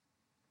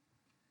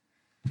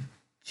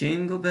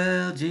Jingle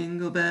bell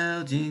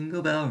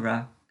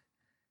rock.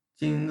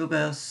 Jingle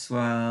bells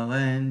swirl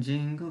and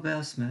jingle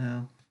bell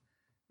smell.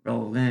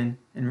 Rollin'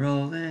 and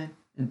rollin'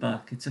 in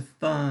buckets of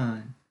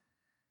fun.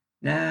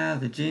 Now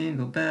the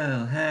jingle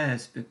bell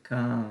has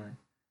begun.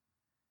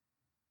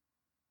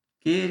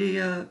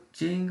 Giddy up,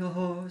 jingle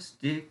horse,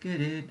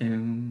 dickety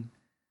doom.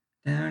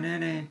 Down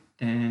and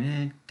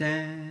down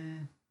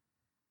down.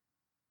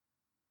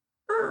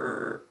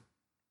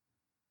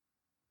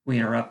 We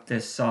interrupt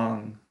this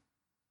song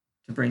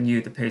to bring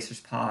you the Pacers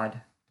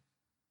Pod.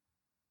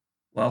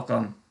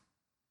 Welcome.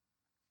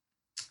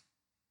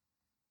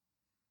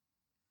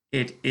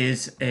 It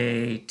is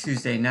a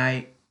Tuesday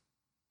night,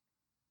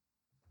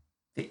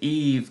 the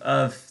eve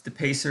of the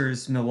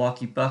Pacers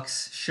Milwaukee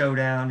Bucks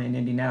showdown in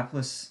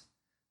Indianapolis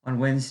on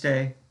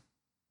Wednesday.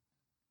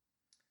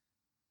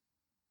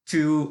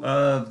 Two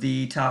of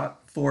the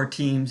top four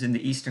teams in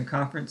the Eastern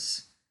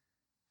Conference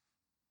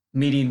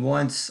meeting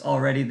once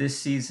already this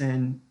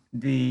season.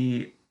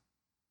 The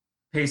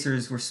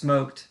Pacers were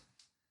smoked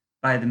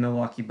by the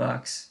Milwaukee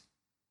Bucks.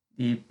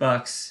 The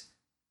Bucks,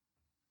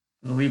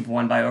 I believe,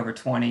 won by over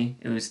 20.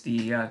 It was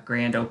the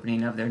grand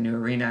opening of their new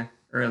arena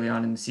early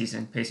on in the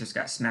season. Pacers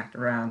got smacked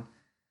around.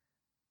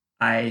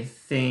 I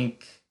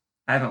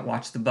haven't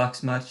watched the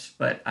Bucks much,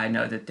 but I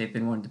know that they've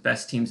been one of the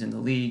best teams in the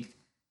league.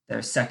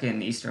 They're second in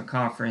the Eastern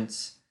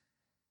Conference.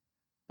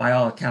 By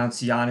all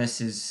accounts, Giannis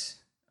is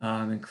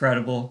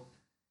incredible.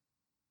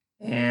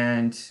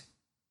 And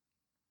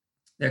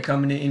they're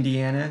coming to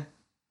Indiana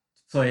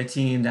to play a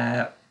team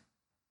that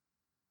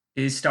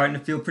is starting to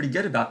feel pretty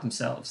good about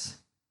themselves.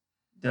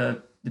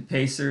 The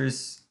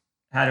Pacers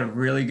had a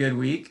really good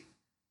week,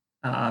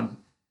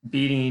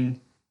 beating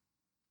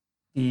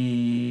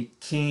the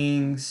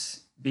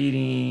Kings,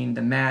 beating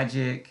the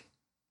Magic,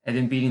 and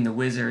then beating the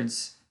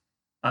Wizards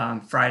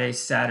Friday,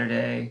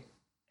 Saturday,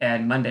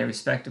 and Monday,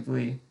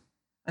 respectively.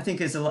 I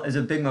think is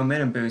a big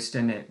momentum boost,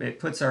 and it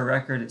puts our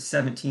record at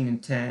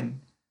 17-10,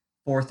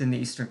 fourth in the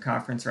Eastern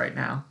Conference right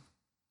now.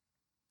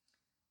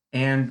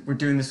 And we're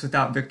doing this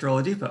without Victor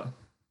Oladipo.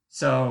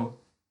 So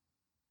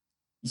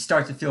you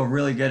start to feel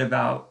really good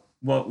about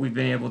what we've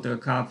been able to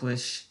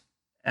accomplish.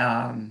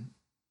 Oh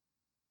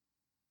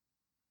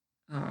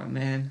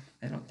man,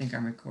 I don't think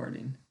I'm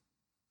recording.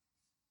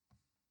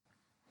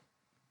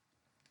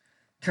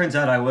 Turns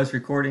out I was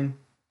recording.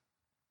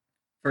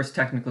 First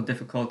technical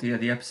difficulty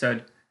of the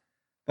episode.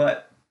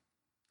 But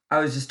I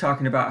was just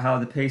talking about how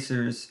the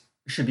Pacers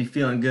should be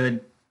feeling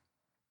good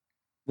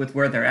with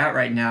where they're at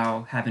right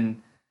now,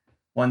 having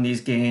won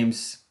these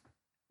games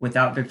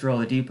without Victor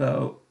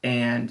Oladipo,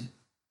 and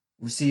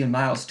we're seeing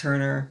Miles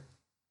Turner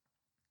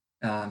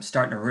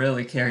starting to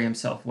really carry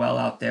himself well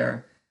out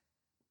there.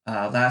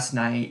 Last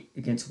night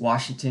against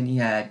Washington, he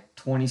had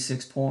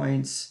 26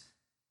 points,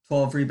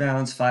 12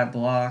 rebounds, 5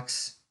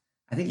 blocks.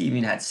 I think he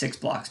even had 6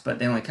 blocks, but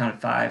they only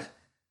counted 5.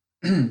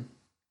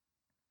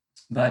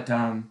 But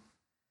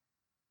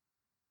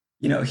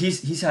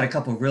he's had a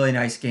couple of really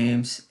nice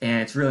games,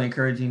 and it's really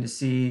encouraging to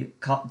see.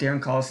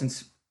 Darren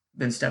Collison's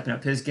been stepping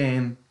up his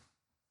game.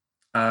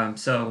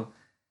 So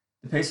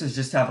the Pacers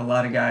just have a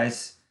lot of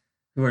guys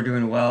who are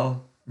doing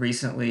well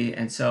recently,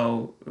 and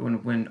so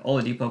when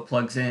Oladipo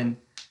plugs in,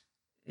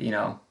 we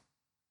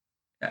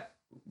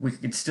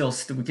could still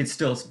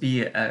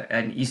be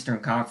an Eastern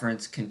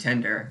Conference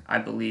contender, I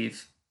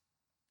believe,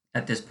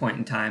 at this point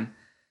in time,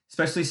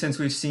 especially since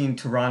we've seen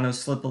Toronto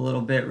slip a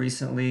little bit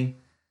recently,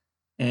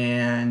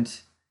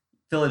 and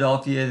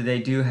Philadelphia, they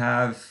do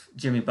have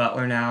Jimmy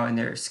Butler now, and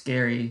they're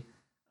scary,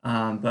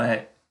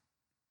 but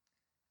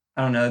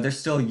I don't know, they're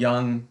still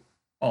young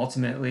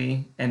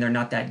ultimately, and they're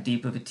not that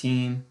deep of a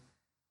team,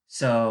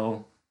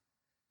 so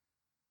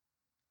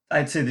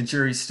I'd say the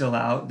jury's still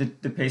out.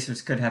 The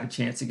Pacers could have a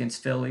chance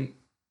against Philly.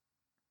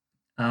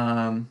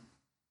 But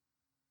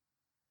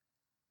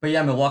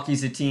yeah,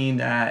 Milwaukee's a team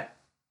that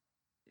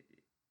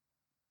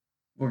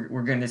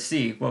we're going to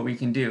see what we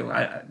can do.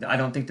 I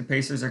don't think the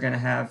Pacers are going to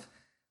have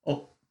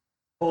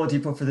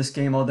Oladipo for this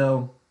game,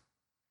 although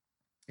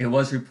it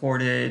was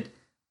reported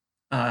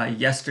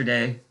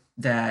yesterday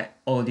that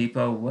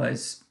Oladipo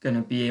was going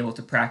to be able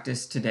to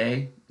practice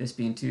today, this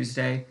being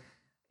Tuesday,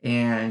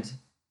 and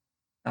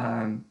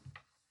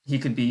he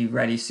could be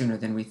ready sooner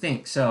than we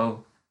think.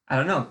 So I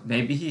don't know.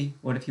 Maybe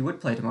what if he would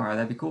play tomorrow?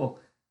 That'd be cool.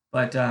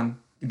 But the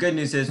good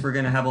news is we're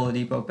going to have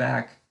Oladipo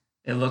back.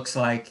 It looks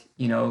like,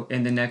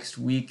 in the next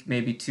week,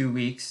 maybe 2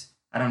 weeks.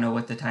 I don't know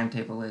what the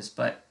timetable is,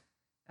 but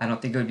I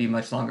don't think it would be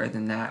much longer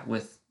than that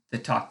with the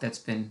talk that's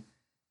been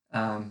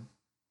going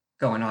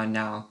on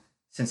now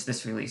since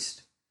this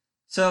released.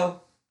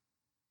 So,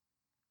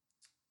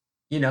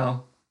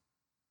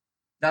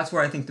 that's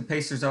where I think the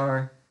Pacers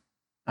are.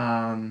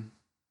 And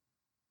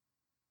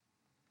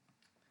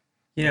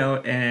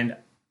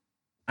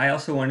I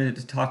also wanted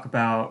to talk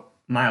about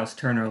Miles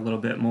Turner a little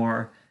bit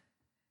more.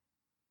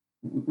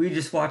 We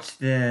just watched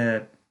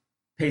the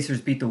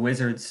Pacers beat the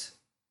Wizards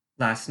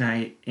last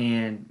night,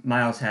 and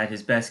Miles had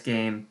his best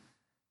game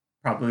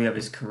probably of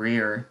his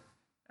career.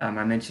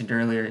 I mentioned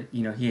earlier,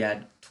 he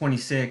had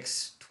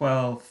 26,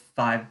 12,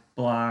 5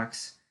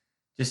 blocks,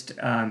 Just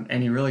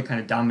and he really kind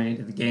of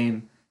dominated the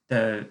game.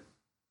 The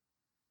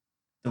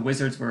the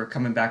Wizards were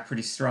coming back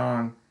pretty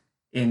strong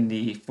in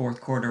the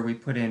fourth quarter. We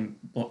put in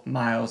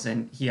Miles,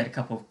 and he had a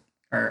couple,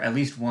 or at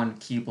least one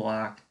key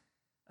block.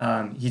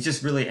 He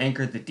just really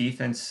anchored the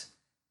defense.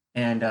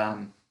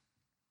 And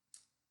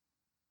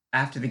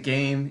after the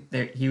game,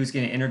 he was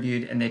getting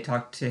interviewed, and they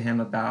talked to him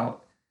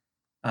about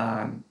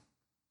um,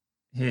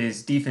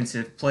 his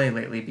defensive play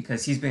lately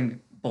because he's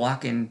been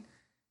blocking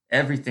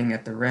everything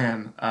at the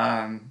rim.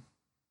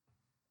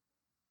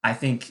 I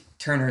think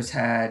Turner's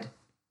had,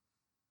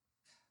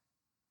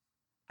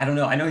 I don't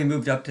know. I know he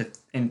moved up to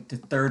into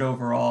third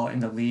overall in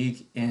the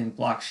league in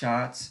block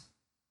shots,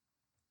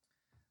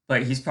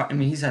 but he's probably. I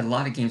mean, he's had a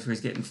lot of games where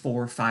he's getting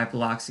 4 or 5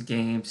 blocks a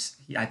games.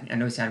 I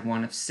know he's had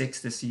one of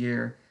 6 this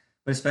year,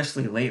 but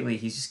especially lately,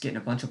 he's just getting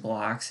a bunch of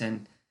blocks.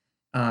 And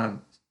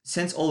um,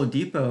 since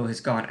Oladipo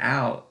has gone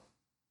out,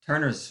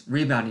 Turner's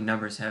rebounding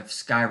numbers have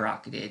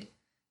skyrocketed.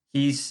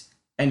 He's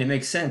and it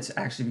makes sense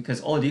actually because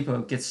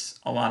Oladipo gets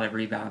a lot of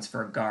rebounds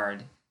for a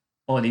guard.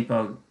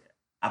 Oladipo,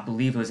 I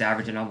believe, was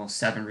averaging almost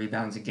 7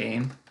 rebounds a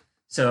game.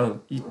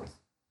 So you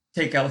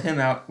take him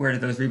out, where do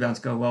those rebounds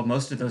go? Well,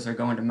 most of those are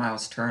going to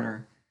Miles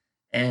Turner,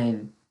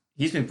 and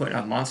he's been putting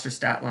up monster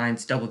stat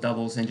lines, double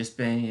doubles, and just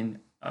being,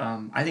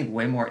 I think,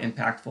 way more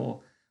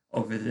impactful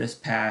over this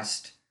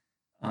past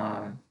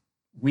uh,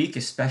 week,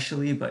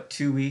 especially, but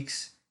 2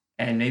 weeks,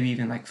 and maybe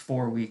even like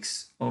 4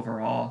 weeks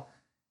overall.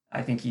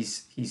 I think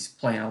he's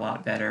playing a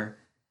lot better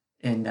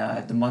in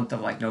the month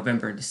of like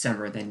November and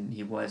December than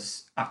he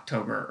was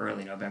October,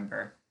 early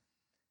November.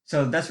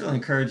 So that's really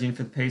encouraging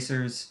for the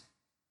Pacers.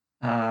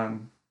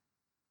 Um,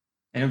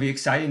 and it'll be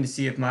exciting to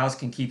see if Miles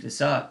can keep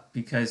this up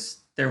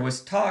because there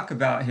was talk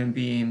about him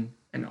being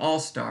an all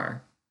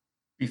star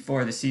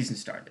before the season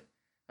started.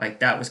 Like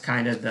that was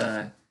kind of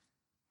the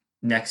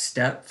next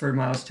step for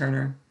Miles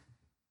Turner.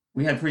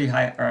 We had pretty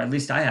high, or at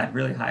least I had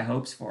really high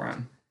hopes for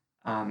him.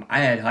 I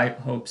had high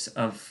hopes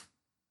of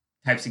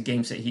types of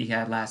games that he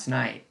had last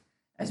night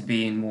as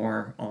being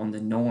more on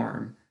the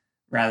norm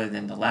rather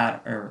than the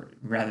latter, or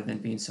rather than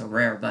being so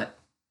rare. But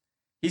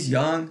he's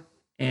young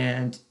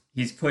and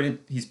he's putting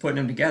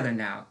them together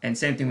now. And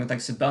same thing with like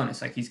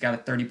Sabonis. Like he's got a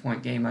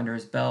 30-point game under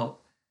his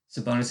belt.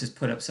 Sabonis has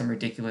put up some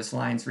ridiculous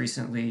lines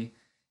recently.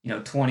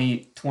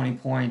 20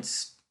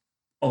 points,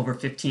 over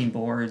 15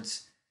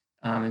 boards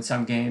in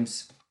some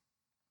games.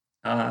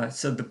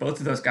 So both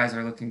of those guys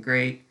are looking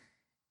great,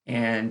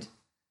 and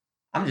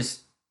I'm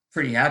just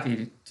pretty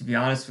happy to be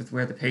honest with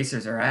where the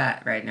Pacers are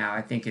at right now.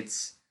 I think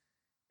it's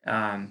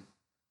um,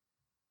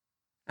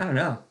 I don't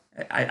know.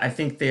 I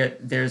think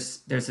that there's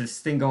this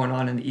thing going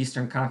on in the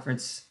Eastern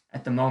Conference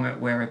at the moment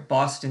where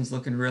Boston's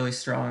looking really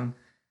strong,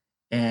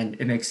 and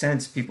it makes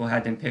sense. People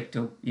had them picked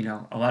to,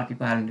 a lot of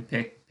people had them to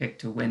pick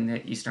to win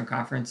the Eastern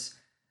Conference.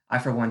 I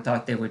for one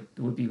thought they would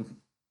be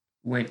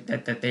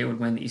that they would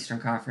win the Eastern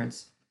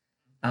Conference.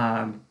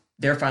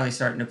 They're finally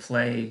starting to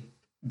play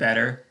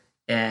better,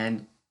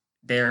 and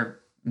they're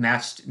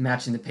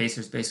matching the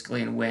Pacers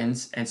basically in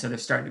wins, and so they're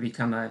starting to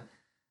become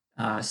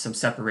some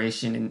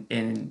separation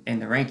in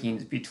the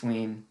rankings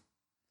between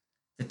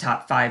the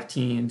top 5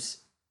 teams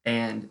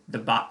and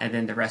and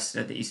then the rest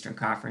of the Eastern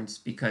Conference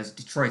because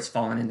Detroit's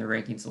fallen in the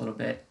rankings a little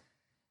bit,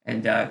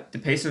 and the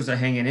Pacers are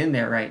hanging in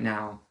there right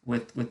now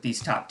with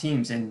these top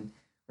teams, and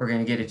we're going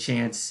to get a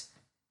chance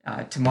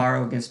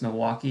tomorrow against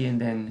Milwaukee and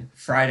then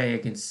Friday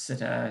against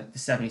the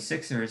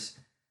 76ers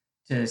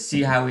to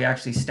see how we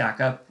actually stack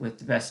up with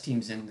the best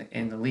teams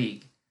in the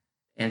league.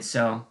 And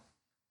so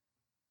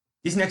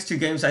these next 2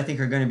 games I think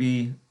are going to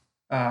be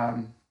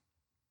um,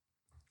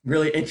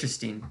 really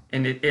interesting.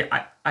 And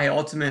I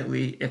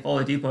ultimately, if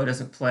Oladipo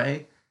doesn't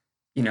play,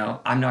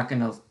 I'm not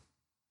going to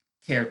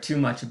care too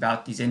much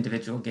about these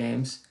individual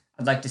games.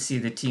 I'd like to see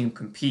the team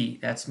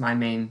compete. That's my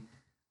main,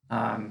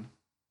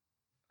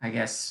 I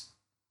guess.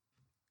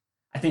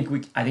 I think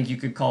you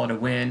could call it a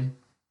win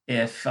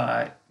if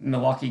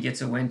Milwaukee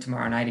gets a win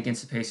tomorrow night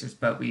against the Pacers,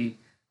 but we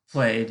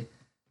played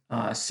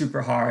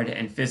super hard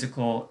and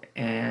physical,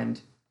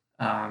 and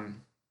I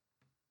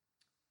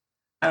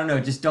don't know,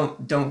 just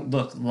don't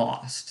look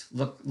lost.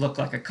 Look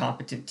like a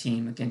competent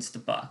team against the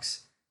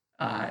Bucks,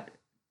 uh,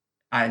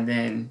 and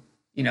then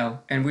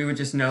and we would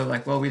just know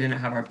like, well, we didn't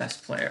have our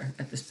best player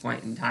at this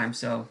point in time,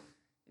 so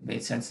it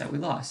made sense that we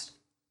lost.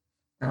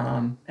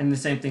 And the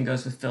same thing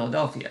goes with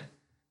Philadelphia,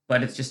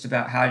 but it's just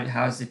about how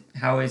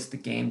is the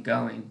game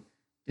going?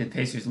 Did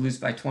Pacers lose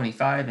by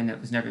 25 and it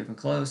was never even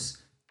close,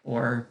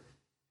 or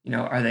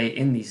are they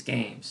in these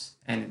games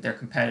and they're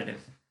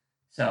competitive?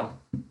 So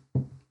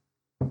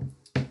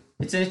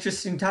it's an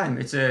interesting time.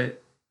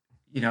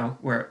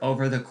 We're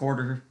over the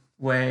quarter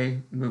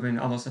way, moving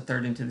almost a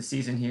third into the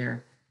season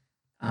here.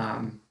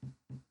 Um,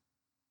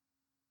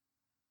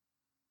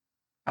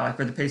 I like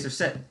where the Pacers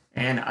sit,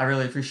 and I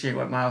really appreciate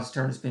what Miles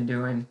Turner's been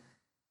doing,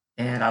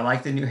 and I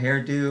like the new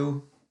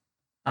hairdo.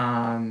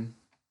 Um,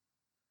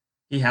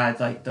 he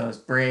had like those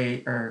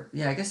braid, or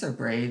yeah, I guess they're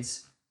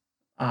braids,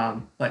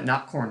 but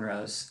not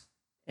cornrows,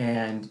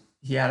 and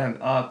he had him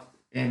up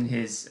in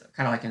his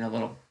kind of like in a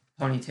little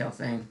ponytail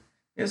thing.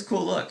 it was a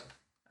cool look,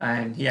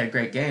 and he had a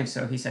great game,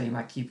 so he said he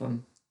might keep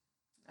him.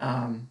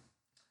 Um,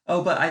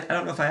 oh, but I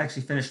don't know if I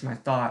actually finished my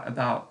thought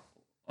about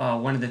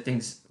one of the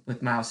things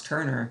with Miles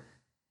Turner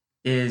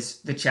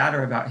is the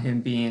chatter about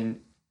him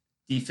being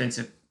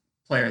defensive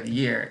player of the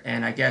year,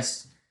 and I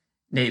guess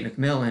Nate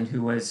McMillan,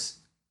 who was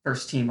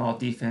first team all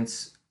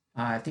defense,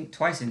 I think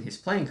twice in his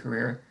playing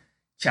career,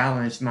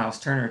 challenged Miles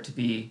Turner to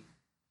be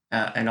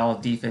an all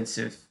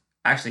defensive,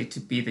 actually to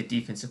be the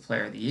defensive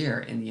player of the year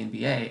in the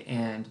NBA,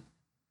 and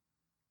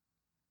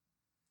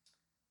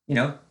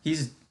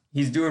he's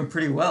doing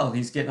pretty well.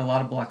 He's getting a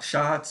lot of block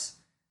shots.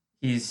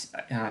 He's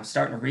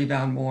starting to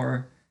rebound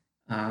more.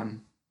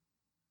 Um,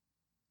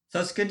 so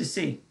it's good to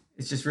see.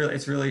 It's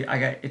really I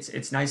got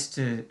it's nice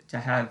to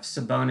have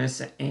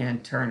Sabonis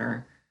and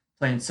Turner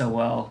playing so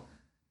well,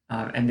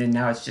 and then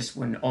now it's just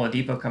when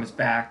Oladipo comes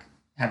back,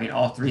 having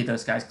all three of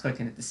those guys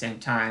clicking at the same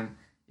time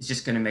is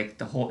just going to make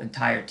the whole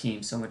entire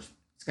team so much.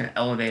 It's going to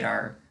elevate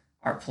our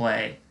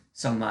play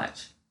so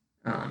much.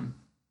 Um,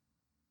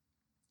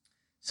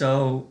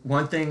 so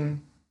one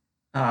thing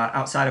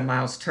outside of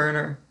Miles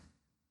Turner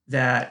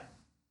that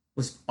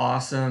was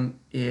awesome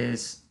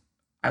is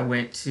I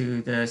went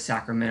to the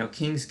Sacramento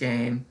Kings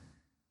game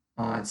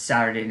on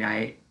Saturday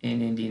night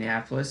in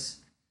Indianapolis,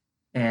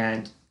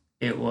 and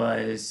it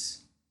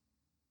was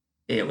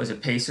it was a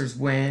Pacers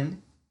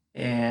win,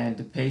 and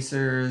the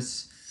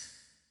Pacers.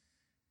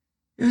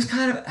 It was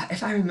kind of,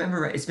 if I remember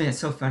right, it's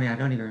so funny. I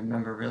don't even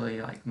remember really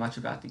like much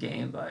about the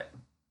game, but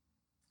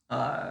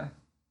uh,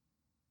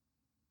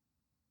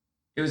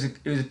 it was a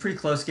pretty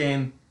close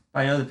game. But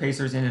I know the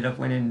Pacers ended up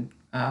winning.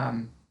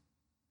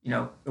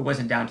 It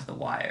wasn't down to the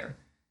wire.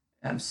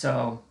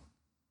 So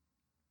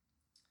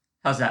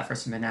how's that for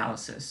some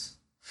analysis?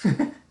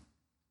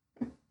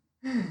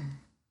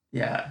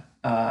 Yeah.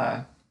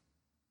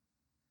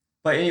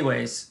 But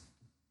anyways,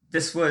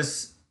 this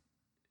was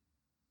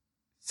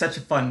such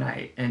a fun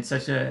night and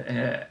such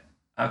a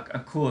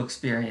cool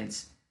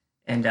experience.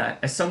 And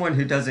as someone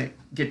who doesn't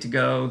get to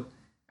go,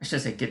 I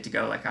should say get to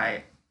go, like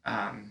I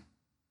am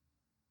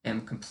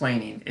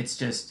complaining. It's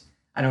just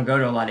I don't go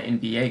to a lot of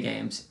NBA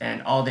games,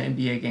 and all the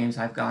NBA games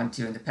I've gone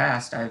to in the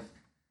past, I've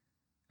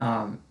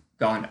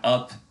gone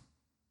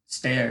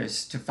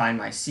upstairs to find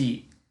my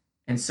seat,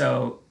 and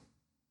so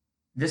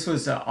this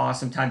was an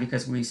awesome time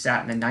because we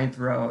sat in the ninth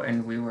row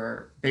and we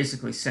were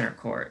basically center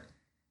court.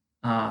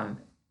 Um,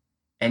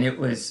 and it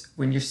was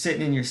when you're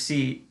sitting in your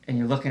seat and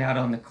you're looking out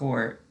on the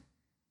court,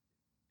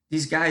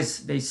 these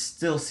guys they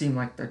still seem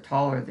like they're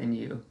taller than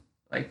you.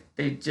 Like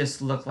they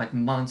just look like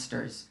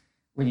monsters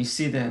when you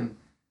see them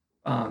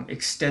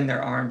extend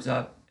their arms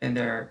up and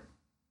they're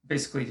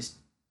basically just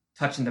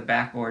touching the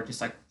backboard, just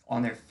like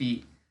on their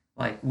feet,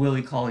 like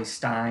Willie Cauley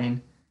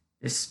Stein,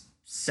 this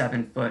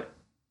 7 foot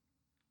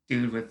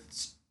dude with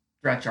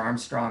stretch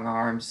Armstrong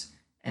arms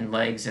and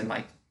legs, and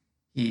like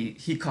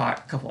he caught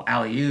a couple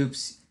alley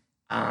oops.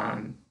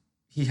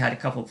 He had a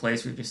couple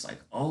plays where you're just like,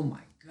 oh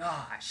my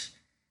gosh,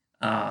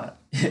 uh,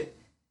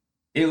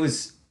 it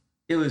was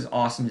it was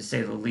awesome to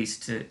say the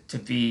least. To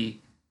be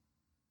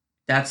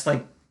that's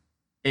like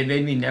it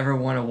made me never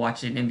want to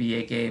watch an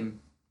NBA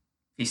game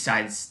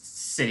besides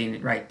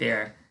sitting right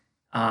there.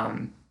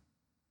 Um,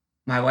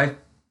 my wife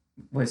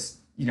was,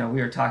 we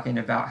were talking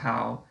about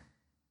how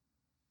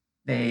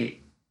they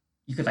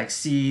you could like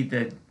see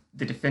the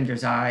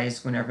defender's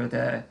eyes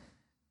whenever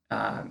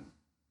um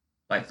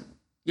like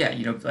yeah,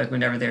 like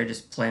whenever they're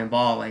just playing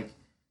ball, like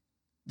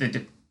the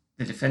de-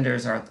 the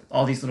defenders are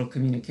all these little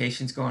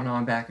communications going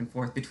on back and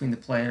forth between the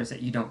players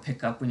that you don't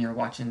pick up when you're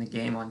watching the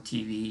game on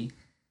TV,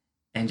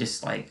 and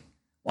just like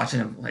watching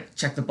them like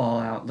check the ball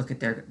out, look at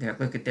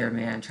their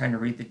man, trying to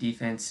read the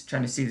defense,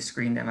 trying to see the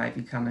screen that might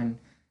be coming.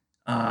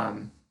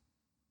 Um,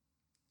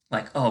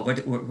 like, oh,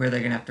 where are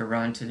they gonna have to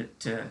run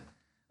to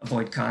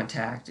avoid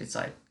contact? It's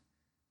like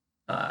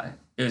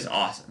it was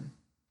awesome,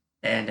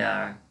 and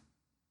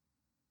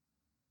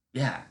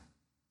yeah,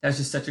 that was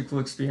just such a cool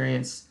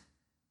experience,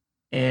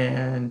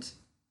 and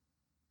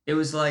it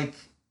was like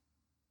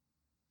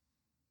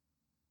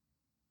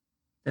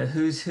the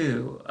who's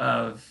who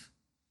of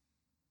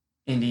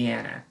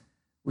Indiana.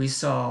 We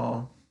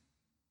saw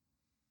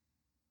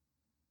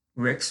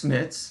Rick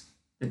Smits,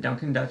 the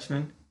Duncan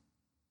Dutchman.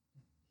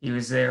 He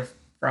was there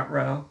front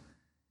row.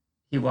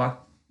 He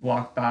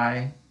walked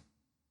by,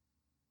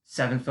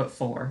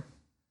 7'4".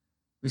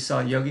 We saw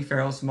Yogi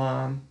Ferrell's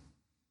mom.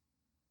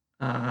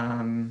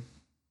 Um,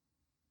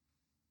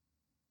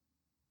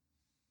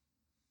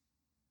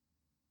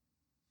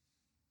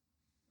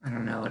 I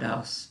don't know what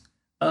else.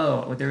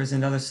 Oh, there was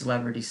another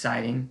celebrity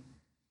sighting.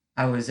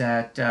 I was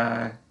at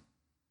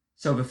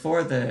so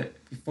before the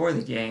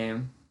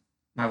game,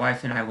 my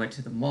wife and I went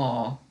to the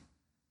mall,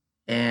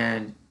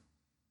 and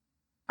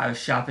I was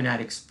shopping at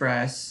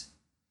Express.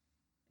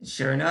 And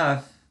sure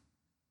enough,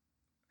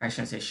 I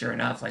shouldn't say sure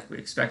enough like we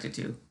expected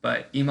to,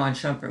 but Iman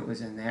Shumpert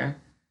was in there.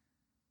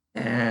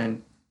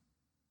 And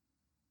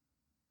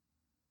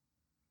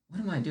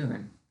what am I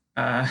doing?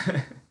 Uh,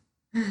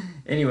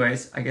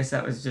 anyways, I guess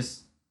that was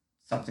just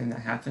something that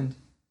happened.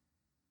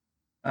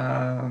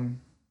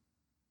 Um,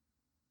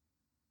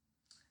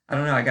 I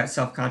don't know. I got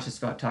self conscious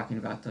about talking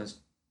about those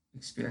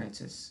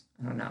experiences.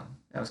 I don't know.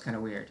 That was kind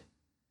of weird.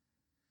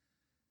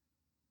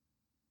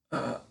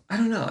 I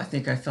don't know. I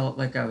think I felt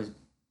like I was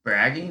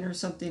bragging or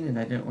something, and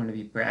I didn't want to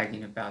be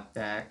bragging about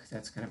that because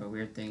that's kind of a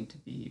weird thing to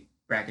be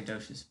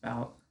braggadocious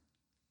about.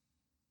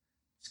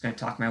 Just going to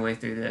talk my way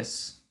through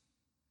this.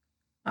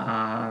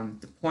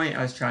 The point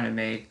I was trying to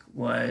make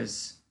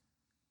was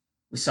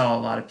we saw a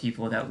lot of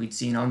people that we'd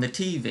seen on the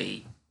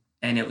TV,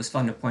 and it was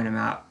fun to point them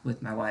out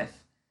with my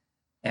wife.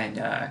 And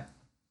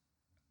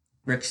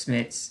Rick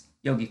Smits,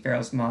 Yogi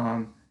Ferrell's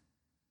mom,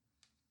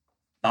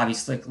 Bobby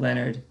Slick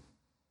Leonard,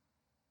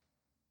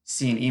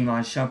 seeing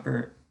Iman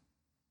Shumpert,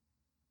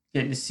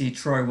 getting to see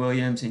Troy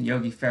Williams and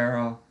Yogi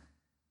Ferrell.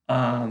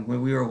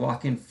 When we were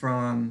walking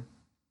from,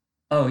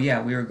 oh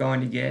yeah, we were going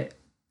to get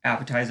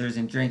appetizers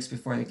and drinks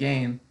before the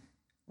game.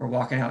 We're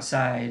walking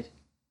outside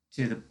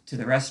to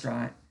the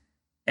restaurant,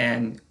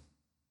 and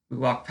we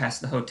walk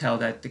past the hotel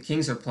that the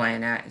Kings are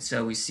playing at, and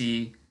so we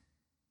see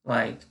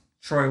like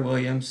Troy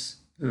Williams,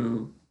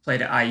 who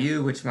played at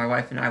IU, which my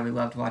wife and I we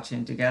loved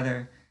watching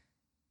together.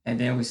 And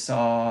then we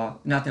saw,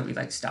 not that we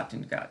like stopped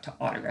and got to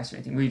autographs or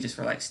anything. We just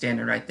were like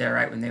standing right there,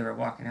 right when they were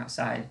walking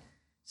outside.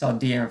 Saw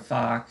De'Aaron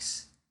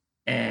Fox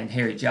and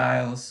Harry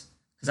Giles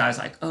because I was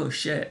like, oh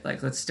shit,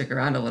 like let's stick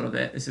around a little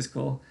bit. This is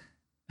cool.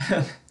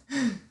 I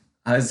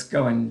was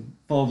going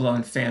full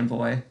blown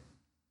fanboy,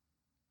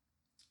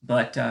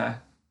 but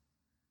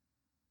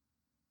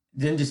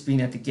then just being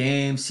at the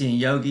game, seeing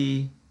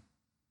Yogi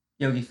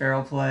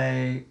Ferrell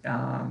play,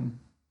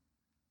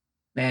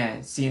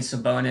 man, seeing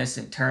Sabonis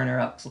and Turner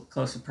up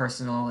close and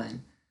personal,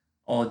 and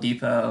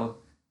Oladipo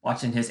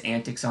watching his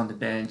antics on the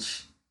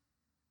bench,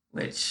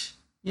 which,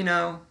 you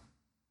know,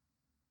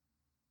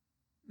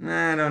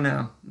 I don't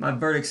know. My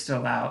verdict's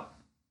still out.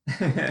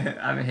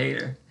 I'm a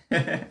hater.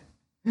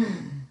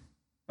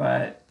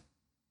 But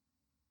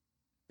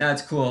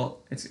that's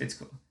cool. It's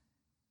cool.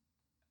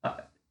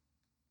 Uh,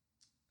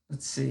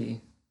 let's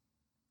see.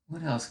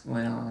 What else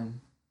went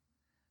on?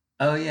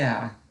 Oh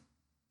yeah.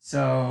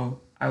 So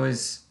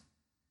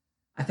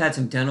I've had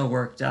some dental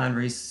work done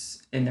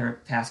in the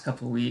past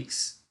couple of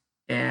weeks,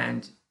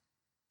 and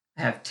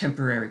I have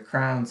temporary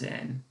crowns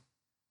in.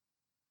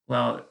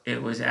 Well,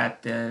 it was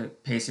at the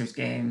Pacers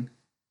game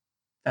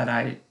that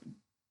I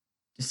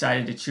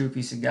decided to chew a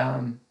piece of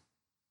gum,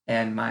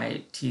 and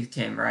my teeth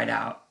came right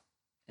out.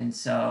 And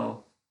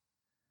so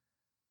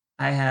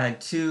I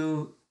had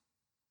two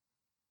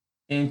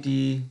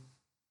empty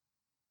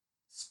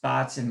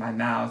spots in my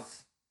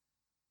mouth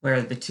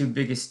where the two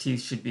biggest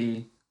teeth should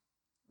be,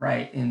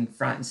 right in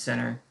front and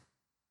center.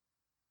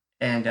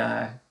 And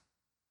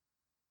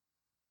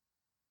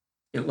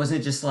it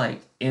wasn't just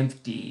like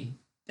empty.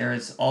 There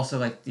was also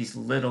like these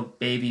little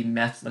baby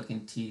meth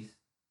looking teeth.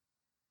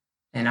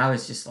 And I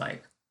was just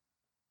like,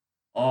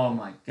 oh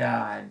my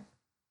God,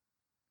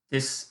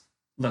 this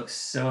looks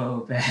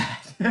so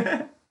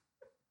bad.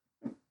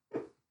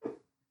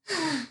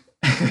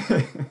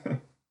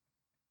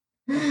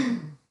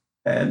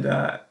 And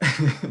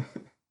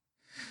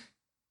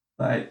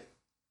like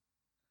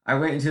I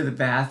went into the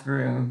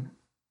bathroom,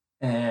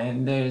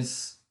 and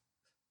there's,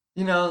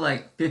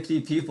 like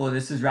 50 people.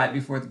 This is right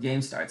before the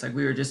game starts. Like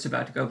we were just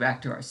about to go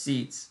back to our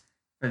seats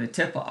for the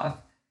tip off.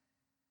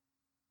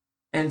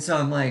 And so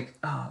I'm like,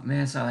 oh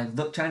man. So I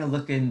like trying to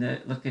looking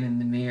in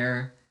the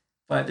mirror,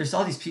 but there's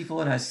all these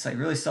people, and I was just like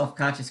really self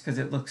conscious because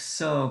it looks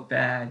so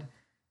bad.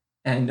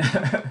 And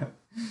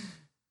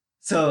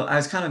so I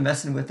was kind of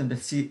messing with them to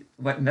see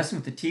what messing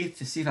with the teeth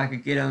to see if I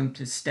could get them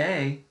to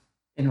stay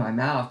in my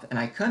mouth, and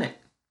I couldn't.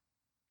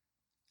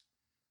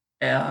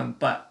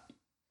 But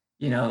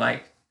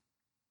like,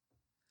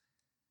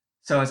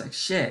 so I was like,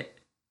 shit.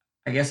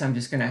 I guess I'm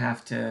just gonna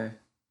have to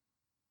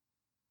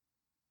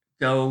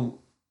go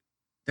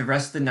the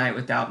rest of the night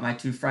without my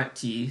two front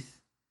teeth,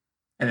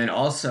 and then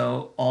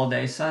also all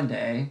day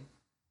Sunday,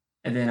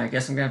 and then I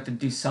guess I'm gonna have to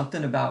do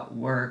something about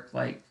work.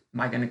 Like,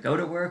 am I gonna go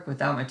to work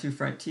without my two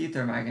front teeth,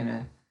 or am I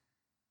gonna,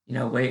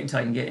 wait until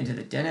I can get into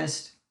the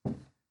dentist?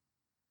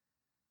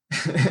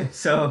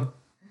 So,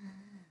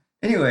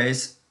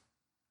 anyways,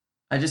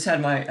 I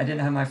didn't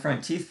have my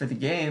front teeth for the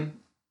game,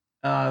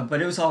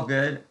 but it was all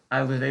good.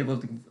 I was able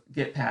to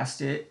get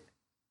past it.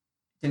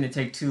 Didn't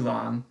take too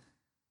long.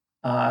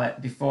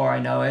 Before I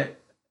know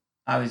it,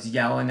 I was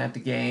yelling at the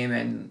game,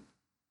 and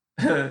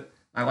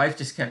my wife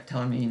just kept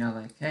telling me,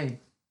 like, hey,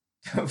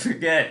 don't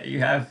forget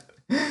you have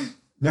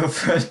no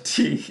front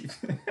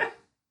teeth.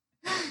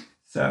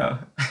 So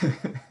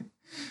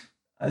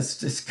I was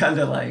just kind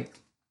of like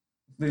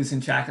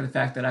losing track of the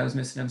fact that I was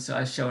missing them. So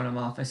I was showing them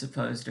off, I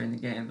suppose, during the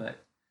game, but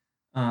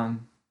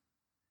um,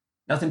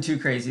 nothing too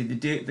crazy.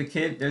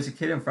 There's a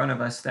kid in front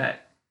of us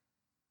that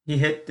he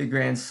hit the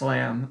grand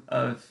slam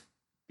of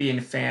being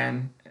a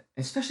fan,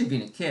 especially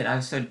being a kid.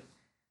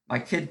 My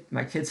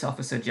kid self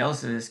was so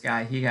jealous of this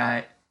guy. He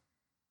got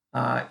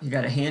a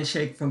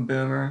handshake from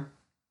Boomer.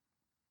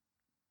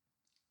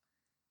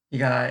 He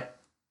got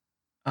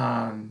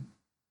um,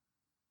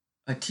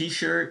 a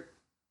T-shirt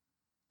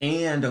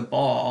and a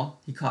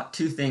ball. He caught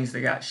two things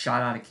that got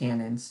shot out of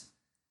cannons.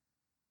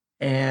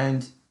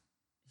 and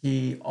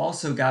he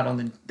also got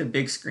on the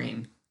big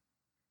screen.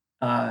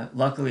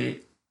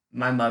 Luckily,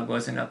 my mug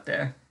wasn't up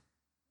there.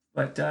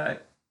 But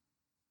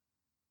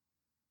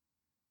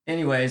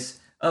anyways,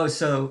 oh,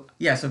 so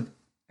yeah, so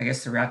I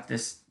guess to wrap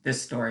this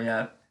story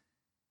up,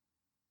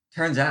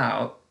 turns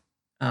out,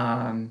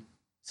 um,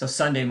 so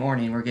Sunday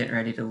morning we're getting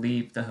ready to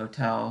leave the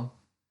hotel,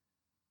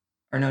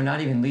 or no,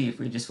 not even leave.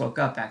 We just woke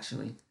up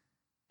actually,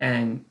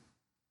 and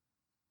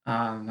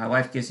my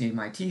wife gives me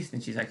my teeth,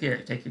 and she's like,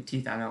 "Here, take your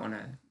teeth. I don't want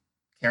to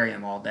carry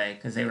them all day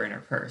because they were in her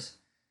purse."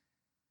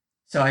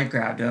 So I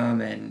grabbed them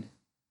and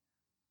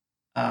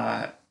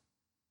uh,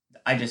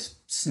 I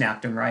just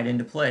snapped them right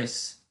into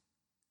place,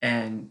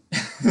 and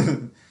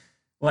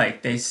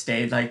like they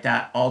stayed like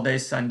that all day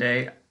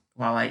Sunday.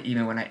 While I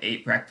even when I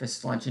ate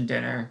breakfast, lunch, and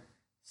dinner,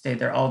 stayed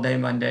there all day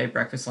Monday,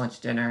 breakfast, lunch,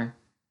 dinner,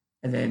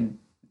 and then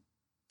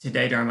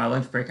today during my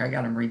lunch break, I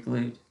got them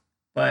re-glued.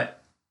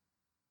 But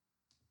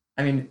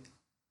I mean,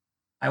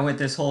 I went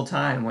this whole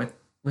time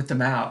with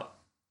them out,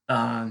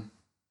 um,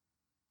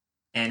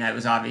 and it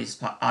was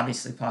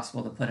obviously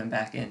possible to put them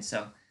back in.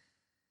 So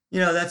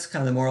that's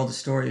kind of the moral of the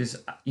story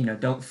is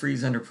don't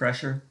freeze under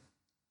pressure.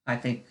 I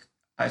think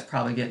I was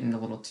probably getting a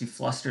little too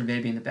flustered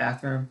maybe in the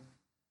bathroom.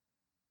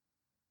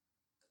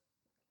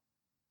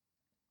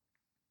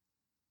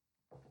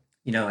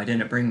 I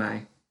didn't bring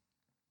my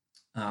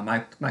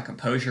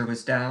composure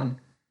was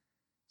down.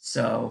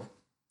 So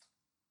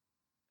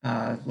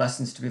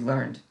lessons to be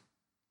learned.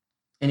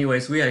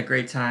 Anyways, we had a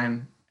great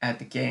time at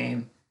the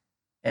game,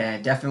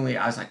 and definitely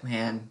I was like,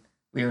 man,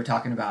 we were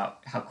talking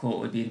about how cool it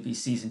would be to be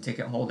season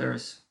ticket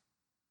holders.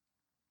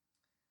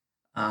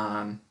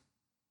 Um,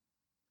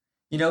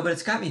 but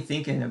it's got me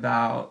thinking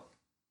about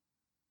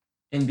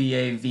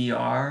NBA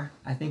VR.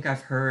 I think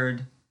I've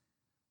heard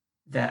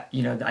that,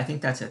 I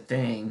think that's a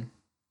thing.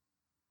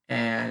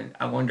 And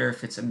I wonder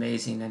if it's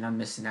amazing and I'm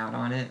missing out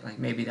on it. Like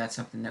maybe that's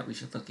something that we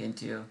should look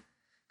into.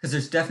 Because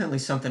there's definitely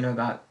something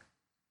about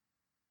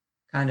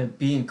kind of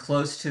being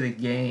close to the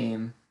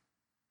game,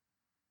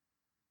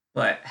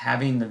 but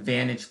having the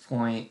vantage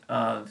point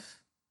of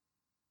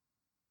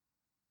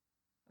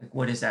like,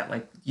 what is that?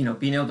 Like,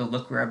 being able to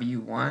look wherever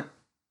you want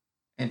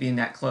and being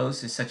that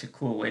close is such a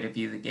cool way to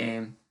view the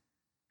game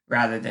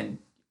rather than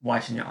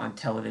watching it on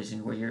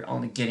television where you're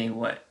only getting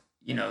what,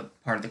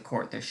 part of the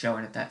court they're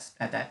showing at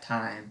that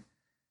time.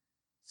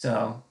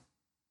 So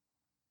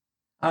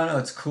I don't know.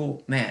 It's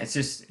cool, man. It's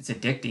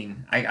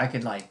addicting. I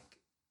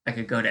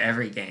could go to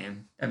every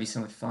game. That'd be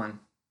so much fun.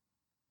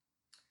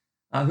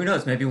 Who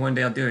knows? Maybe one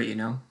day I'll do it.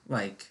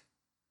 Like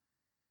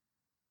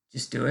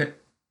just do it.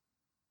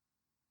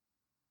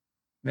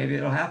 Maybe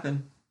it'll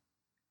happen.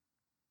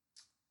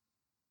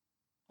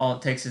 All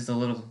it takes is a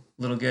little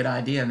good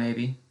idea,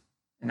 maybe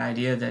an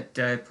idea that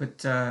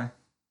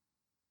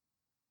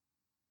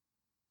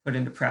put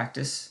into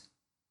practice,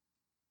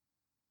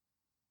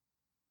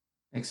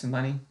 make some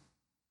money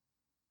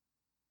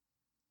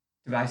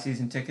to buy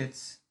season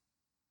tickets,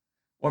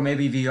 or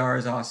maybe VR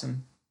is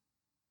awesome,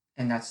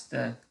 and that's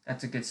a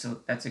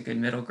good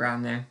middle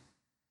ground there.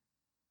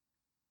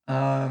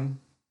 Um,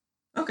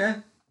 okay,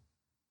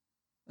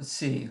 let's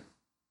see.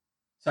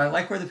 So I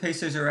like where the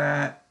Pacers are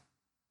at.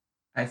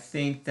 I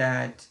think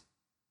that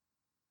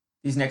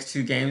these next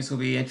two games will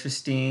be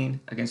interesting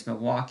against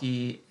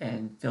Milwaukee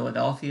and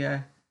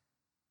Philadelphia.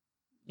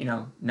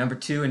 Number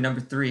two and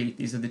number three,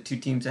 these are the two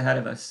teams ahead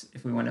of us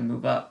if we want to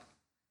move up.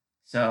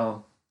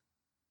 So,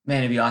 man,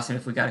 it'd be awesome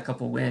if we got a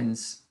couple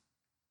wins.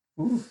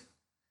 Ooh.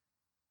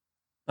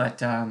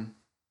 But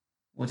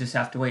we'll just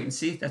have to wait and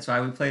see. That's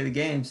why we play the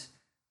games.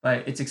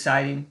 But it's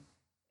exciting,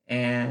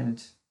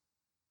 and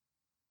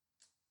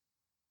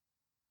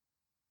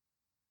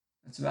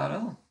that's about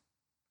all.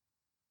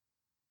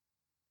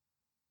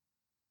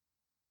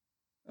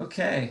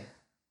 Okay.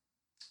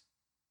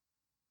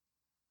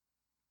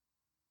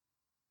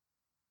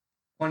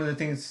 One of the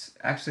things,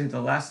 actually,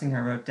 the last thing I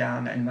wrote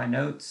down in my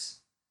notes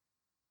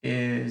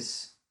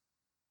is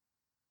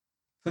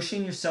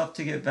pushing yourself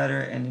to get better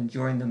and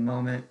enjoying the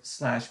moment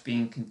 /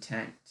 being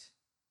content.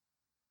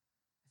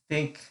 I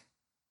think,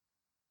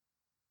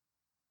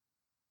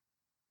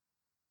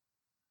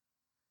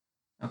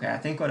 okay, I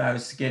think what I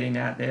was getting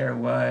at there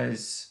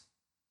was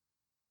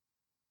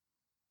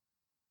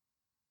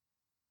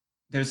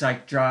there's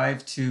like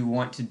drive to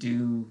want to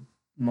do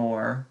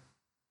more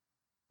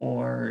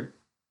or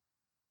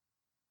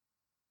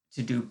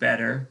to do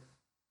better.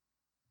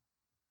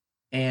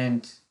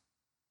 And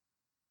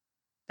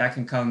that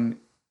can come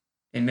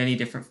in many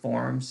different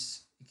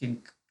forms. It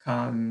can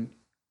come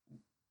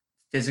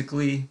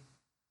physically,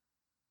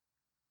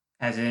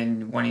 as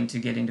in wanting to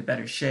get into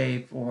better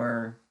shape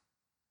or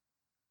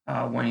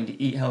wanting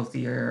to eat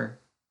healthier,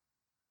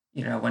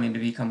 wanting to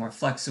become more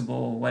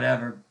flexible,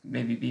 whatever,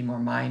 maybe be more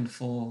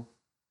mindful,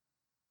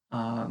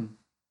 um,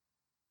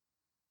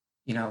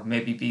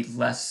 maybe be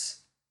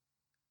less,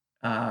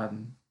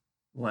 um,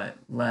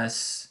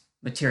 less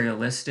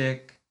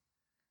materialistic.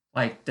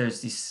 Like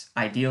there's these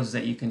ideals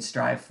that you can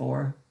strive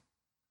for.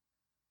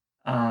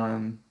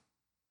 Um,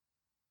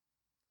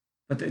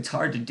 but it's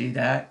hard to do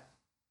that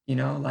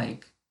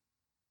like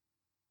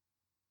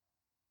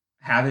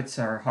habits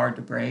are hard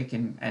to break,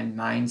 and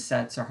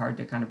mindsets are hard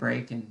to kind of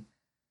break. And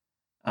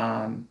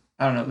I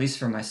don't know, at least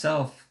for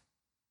myself,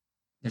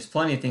 there's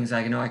plenty of things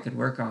I know I could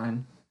work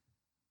on.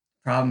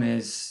 Problem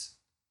is,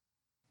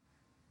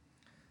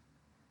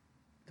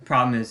 the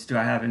problem is, do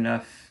I have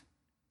enough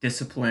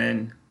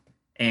discipline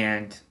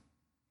and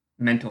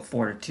mental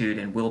fortitude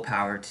and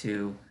willpower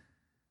to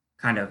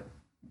kind of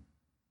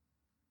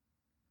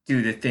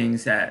do the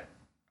things that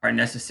are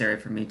necessary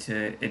for me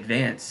to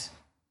advance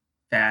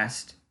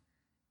fast.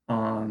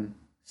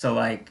 So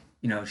like,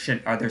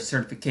 should are there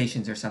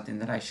certifications or something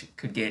that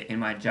could get in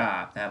my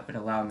job that would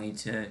allow me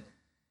to,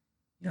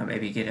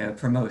 maybe get a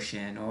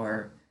promotion,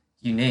 or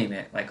you name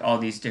it, like all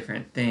these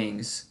different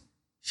things.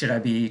 Should I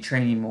be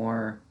training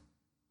more,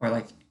 or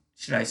like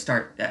should I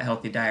start that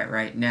healthy diet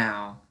right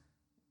now?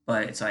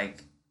 But it's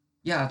like,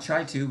 yeah, I'll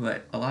try to,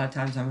 but a lot of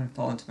times I'm gonna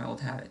fall into my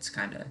old habits,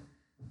 kind of.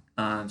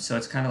 So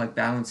it's kind of like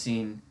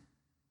balancing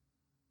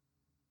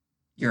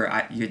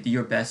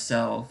your best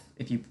self,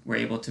 if you were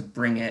able to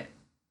bring it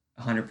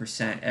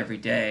 100% every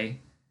day,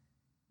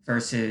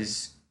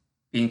 versus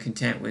being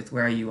content with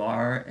where you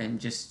are and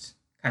just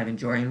kind of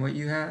enjoying what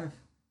you have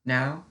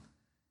now,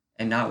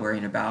 and not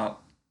worrying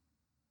about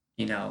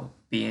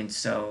being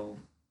so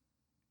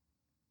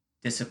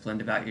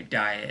disciplined about your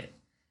diet.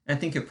 And I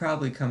think it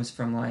probably comes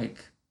from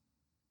like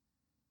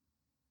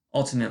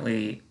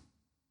ultimately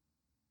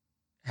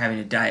having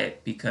a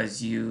diet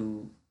because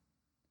you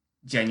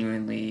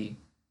genuinely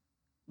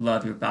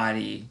love your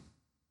body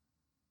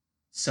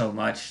so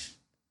much,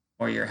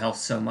 or your health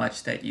so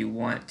much, that you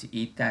want to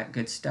eat that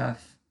good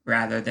stuff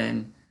rather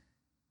than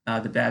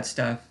the bad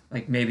stuff.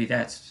 Like maybe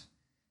that's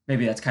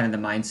kind of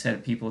the mindset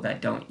of people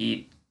that don't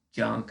eat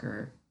junk,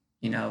 or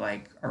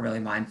like are really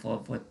mindful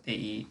of what they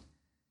eat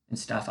and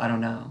stuff. I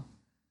don't know.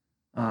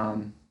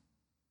 Um,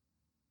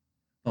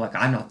 but like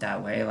I'm not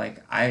that way.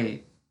 Like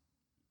I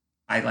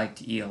like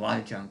to eat a lot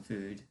of junk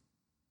food,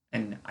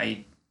 and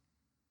I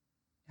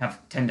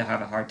have tend to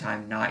have a hard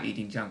time not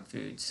eating junk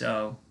food.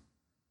 So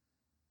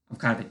I'm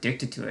kind of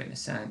addicted to it in a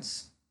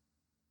sense.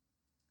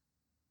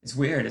 It's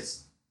weird.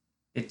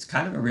 It's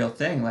kind of a real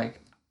thing.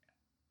 Like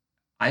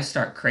I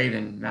start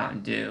craving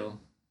Mountain Dew.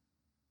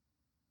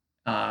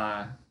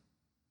 Uh,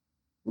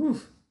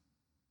 oof,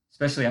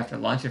 especially after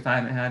lunch if I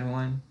haven't had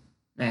one.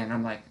 Man,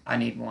 I'm like, I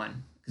need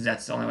one because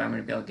that's the only way I'm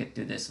gonna be able to get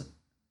through this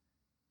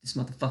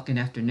motherfucking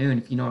afternoon.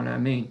 If you know what I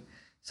mean.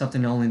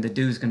 Something only the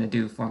dew is gonna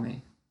do for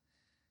me.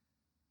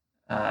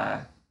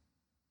 Uh,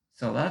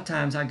 so a lot of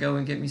times I go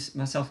and get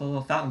myself a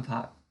little fountain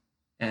pop,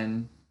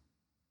 and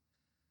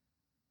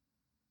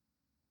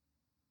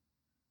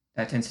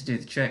that tends to do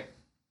the trick.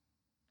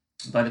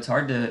 But it's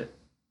hard to.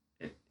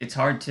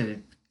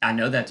 I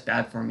know that's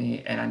bad for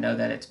me, and I know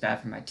that it's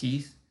bad for my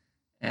teeth,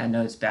 and I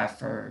know it's bad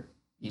for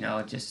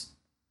just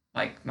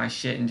like my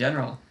shit in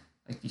general.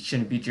 Like you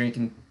shouldn't be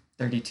drinking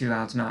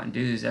 32-ounce Mountain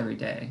Dews every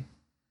day.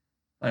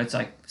 But it's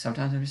like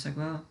sometimes I'm just like,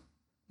 well,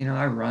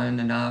 I run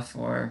enough,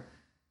 or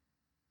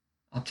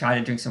I'll try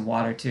to drink some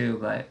water too.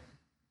 But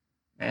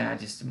man, I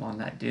just am on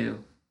that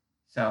dew.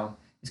 So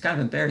it's kind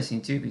of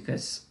embarrassing too,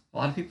 because a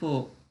lot of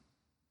people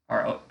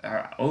are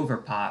over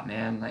pop,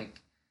 man.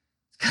 Like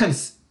it's kind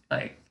of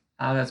like,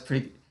 oh, that's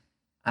pretty.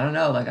 I don't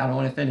know. Like I don't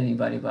want to offend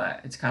anybody,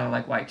 but it's kind of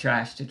like white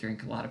trash to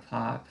drink a lot of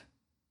pop.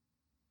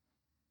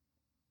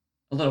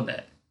 A little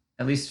bit,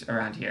 at least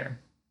around here.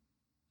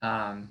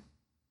 Um,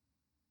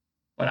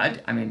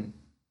 but I mean,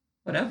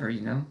 whatever,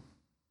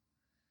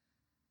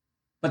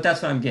 But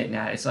that's what I'm getting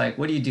at. It's like,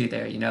 what do you do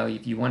there?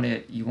 If you want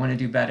to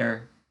do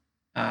better,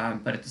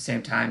 but at the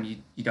same time,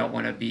 you don't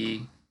want to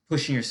be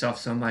pushing yourself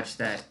so much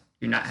that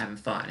you're not having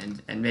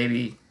fun. And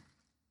maybe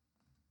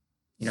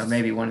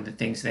maybe one of the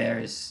things there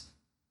is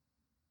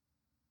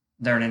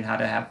learning how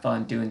to have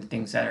fun doing the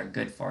things that are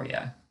good for you.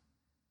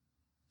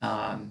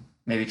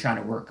 Maybe trying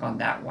to work on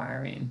that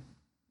wiring,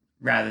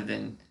 rather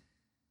than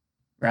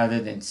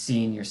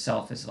seeing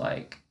yourself as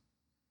like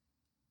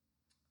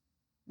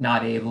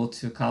not able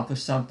to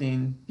accomplish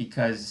something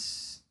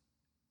because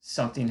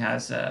something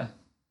has a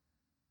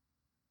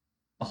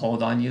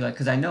hold on you. Like,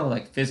 because I know,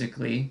 like,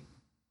 physically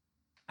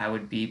I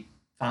would be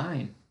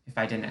fine if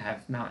I didn't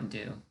have Mountain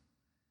Dew,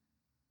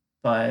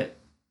 but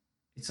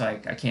it's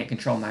like I can't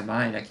control my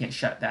mind. I can't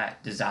shut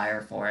that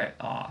desire for it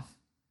off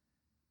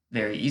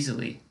very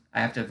easily.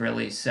 I have to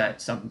really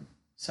set some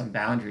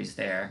boundaries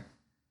there.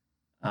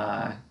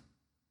 uh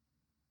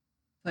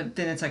but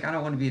then it's like I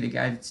don't want to be the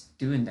guy that's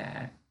doing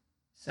that.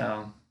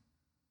 So,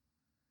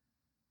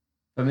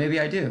 but maybe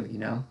I do,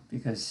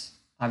 because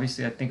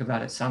obviously I think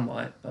about it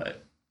somewhat.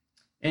 But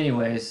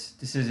anyways,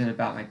 this isn't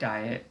about my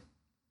diet.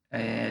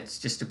 It's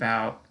just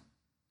about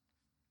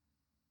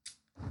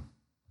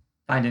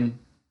finding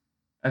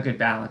a good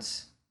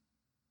balance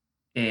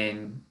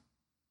in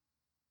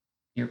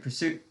your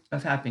pursuit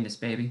of happiness,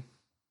 baby.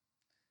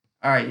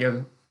 All right,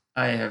 yo,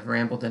 I have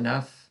rambled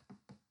enough.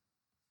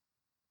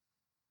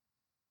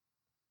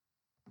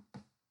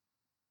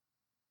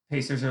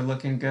 Pacers are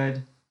looking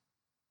good.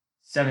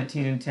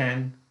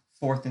 17-10,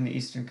 fourth in the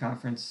Eastern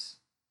Conference.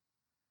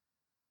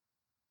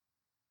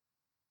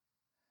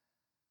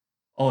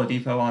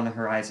 Oladipo on the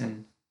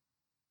horizon.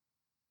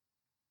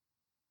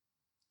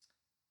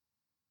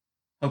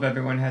 Hope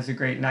everyone has a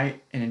great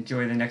night and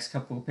enjoy the next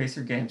couple of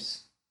Pacer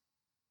games.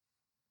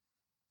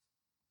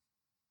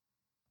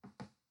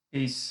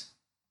 Peace.